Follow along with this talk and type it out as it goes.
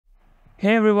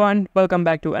Hey everyone, welcome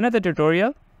back to another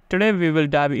tutorial. Today we will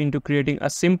dive into creating a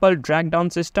simple drag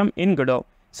down system in Godot,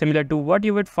 similar to what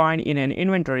you would find in an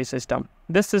inventory system.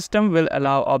 This system will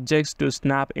allow objects to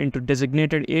snap into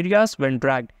designated areas when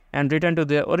dragged and return to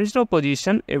their original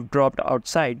position if dropped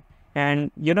outside.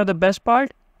 And you know the best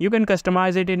part? You can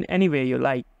customize it in any way you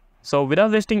like. So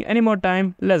without wasting any more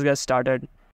time, let's get started.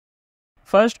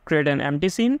 First, create an empty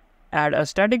scene. Add a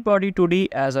static body 2D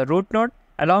as a root node,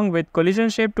 along with collision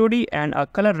shape 2D and a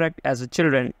color rect as a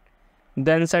children.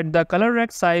 Then set the color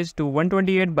rect size to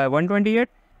 128 by 128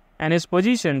 and its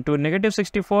position to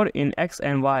 -64 in X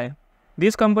and Y.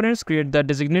 These components create the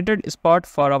designated spot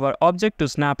for our object to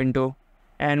snap into.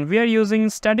 And we are using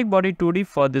static body 2D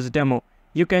for this demo.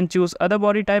 You can choose other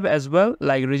body type as well,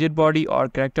 like rigid body or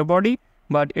character body,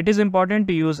 but it is important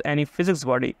to use any physics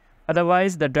body.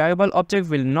 Otherwise, the draggable object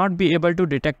will not be able to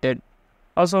detect it.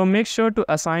 Also, make sure to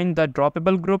assign the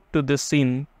droppable group to this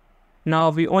scene. Now,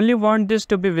 we only want this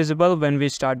to be visible when we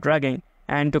start dragging.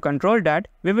 And to control that,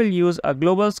 we will use a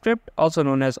global script, also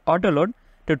known as autoload,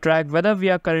 to track whether we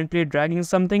are currently dragging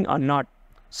something or not.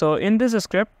 So in this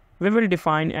script, we will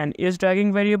define an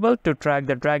isDragging variable to track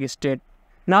the drag state.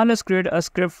 Now let's create a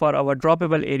script for our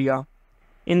droppable area.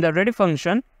 In the ready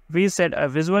function, we set a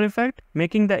visual effect,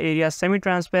 making the area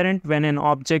semi-transparent when an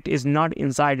object is not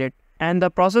inside it. And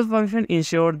the process function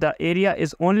ensures the area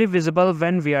is only visible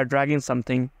when we are dragging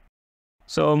something.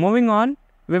 So moving on,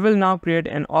 we will now create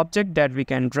an object that we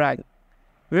can drag.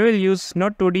 We will use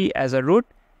node2D as a root,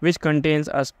 which contains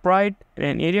a sprite,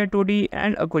 an area 2D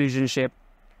and a collision shape.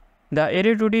 The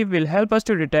area 2D will help us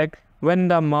to detect when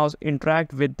the mouse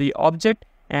interacts with the object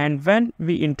and when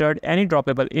we insert any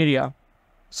droppable area.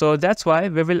 So that's why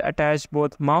we will attach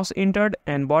both mouse insert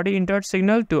and body insert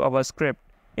signal to our script.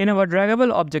 In our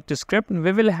draggable object script,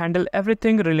 we will handle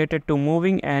everything related to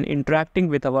moving and interacting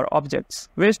with our objects.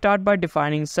 We'll start by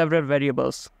defining several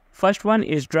variables. First one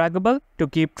is draggable, to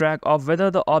keep track of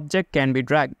whether the object can be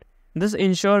dragged. This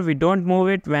ensures we don't move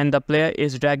it when the player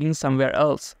is dragging somewhere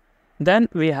else. Then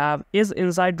we have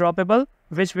isInsideDroppable,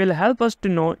 which will help us to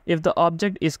know if the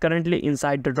object is currently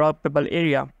inside the droppable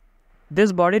area.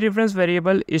 This body reference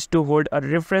variable is to hold a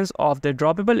reference of the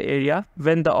droppable area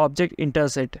when the object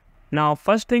enters it. Now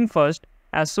first thing first,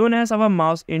 as soon as our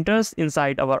mouse enters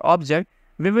inside our object,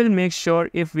 we will make sure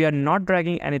if we are not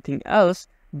dragging anything else,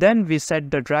 then we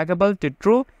set the draggable to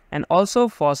true, and also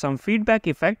for some feedback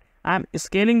effect, I am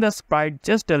scaling the sprite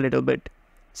just a little bit.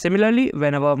 Similarly,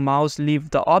 when our mouse leaves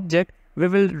the object, we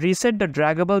will reset the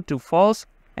draggable to false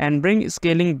and bring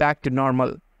scaling back to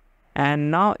normal.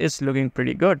 And now it's looking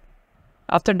pretty good.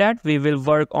 After that, we will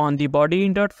work on the body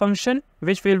insert function,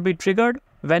 which will be triggered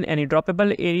when any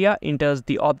droppable area enters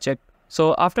the object.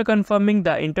 So after confirming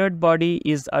the entered body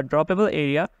is a droppable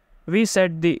area, we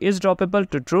set the isDroppable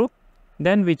to true.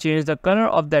 Then we change the color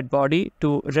of that body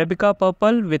to Rebecca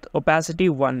purple with opacity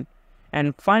 1.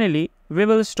 And finally, we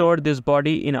will store this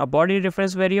body in a body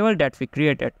reference variable that we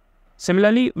created.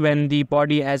 Similarly, when the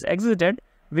body has exited,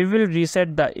 we will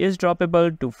reset the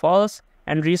isDroppable to false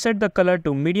and reset the color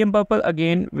to medium purple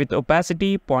again with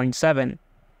opacity 0.7.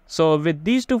 So with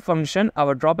these two functions,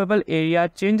 our droppable area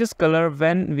changes color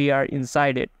when we are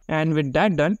inside it. And with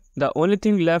that done, the only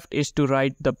thing left is to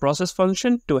write the process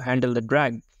function to handle the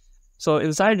drag. So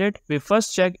inside it, we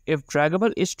first check if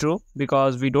draggable is true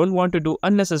because we don't want to do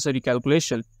unnecessary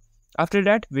calculation. After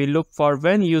that, we look for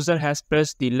when user has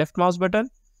pressed the left mouse button.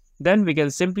 Then we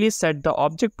can simply set the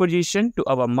object position to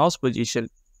our mouse position.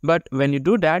 But when you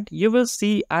do that, you will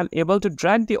see I'm able to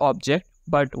drag the object,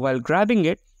 but while grabbing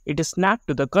it, it is snapped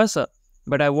to the cursor.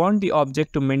 But I want the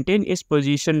object to maintain its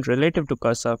position relative to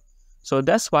cursor. So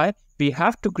that's why we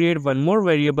have to create one more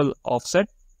variable offset.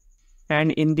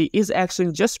 And in the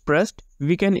isActionJustPressed,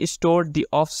 we can store the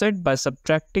offset by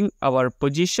subtracting our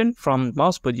position from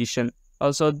mouse position.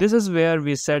 Also, this is where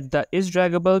we set the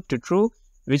isDraggable to true,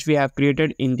 which we have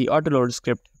created in the autoload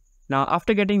script. Now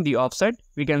after getting the offset,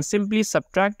 we can simply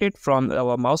subtract it from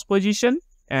our mouse position,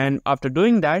 and after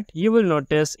doing that, you will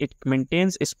notice it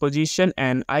maintains its position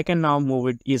and I can now move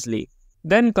it easily.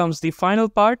 Then comes the final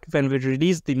part when we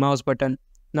release the mouse button.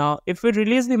 Now if we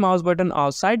release the mouse button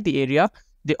outside the area,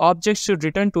 the object should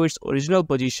return to its original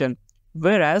position.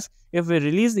 Whereas if we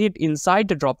release it inside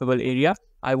the droppable area,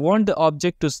 I want the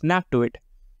object to snap to it.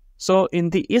 So in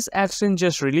the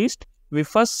isActionJustReleased, we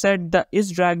first set the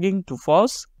isDragging to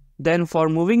false. Then for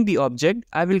moving the object,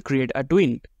 I will create a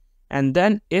twin. And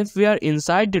then if we are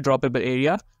inside the droppable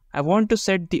area, I want to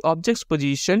set the object's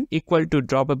position equal to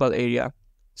droppable area.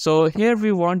 So here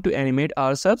we want to animate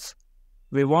ourselves.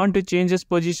 We want to change this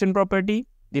position property.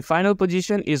 The final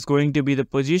position is going to be the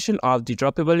position of the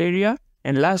droppable area.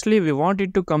 And lastly, we want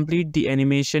it to complete the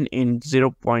animation in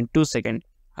 0.2 seconds.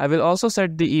 I will also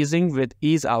set the easing with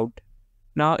ease out.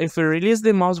 Now if we release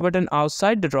the mouse button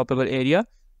outside the droppable area,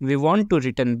 we want to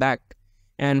return back.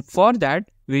 And for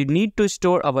that, we need to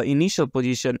store our initial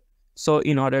position. So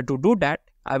in order to do that,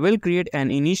 I will create an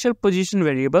initial position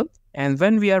variable, and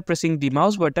when we are pressing the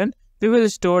mouse button, we will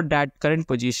store that current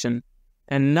position.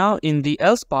 And now in the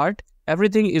else part,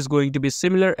 everything is going to be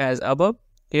similar as above.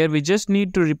 Here we just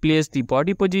need to replace the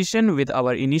body position with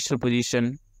our initial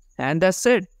position. And that's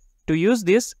it. To use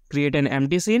this, create an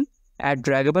empty scene, add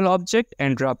draggable object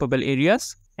and droppable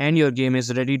areas, and your game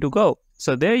is ready to go.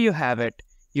 So there you have it.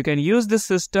 You can use this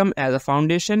system as a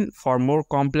foundation for more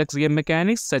complex game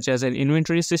mechanics such as an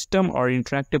inventory system or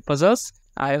interactive puzzles.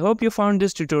 I hope you found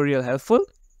this tutorial helpful,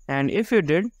 and if you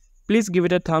did, please give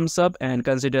it a thumbs up and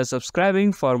consider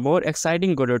subscribing for more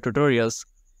exciting Godot tutorials.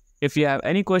 If you have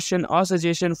any question or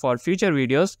suggestion for future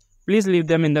videos, please leave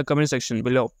them in the comment section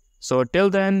below. So till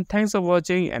then, thanks for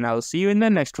watching and I'll see you in the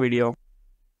next video.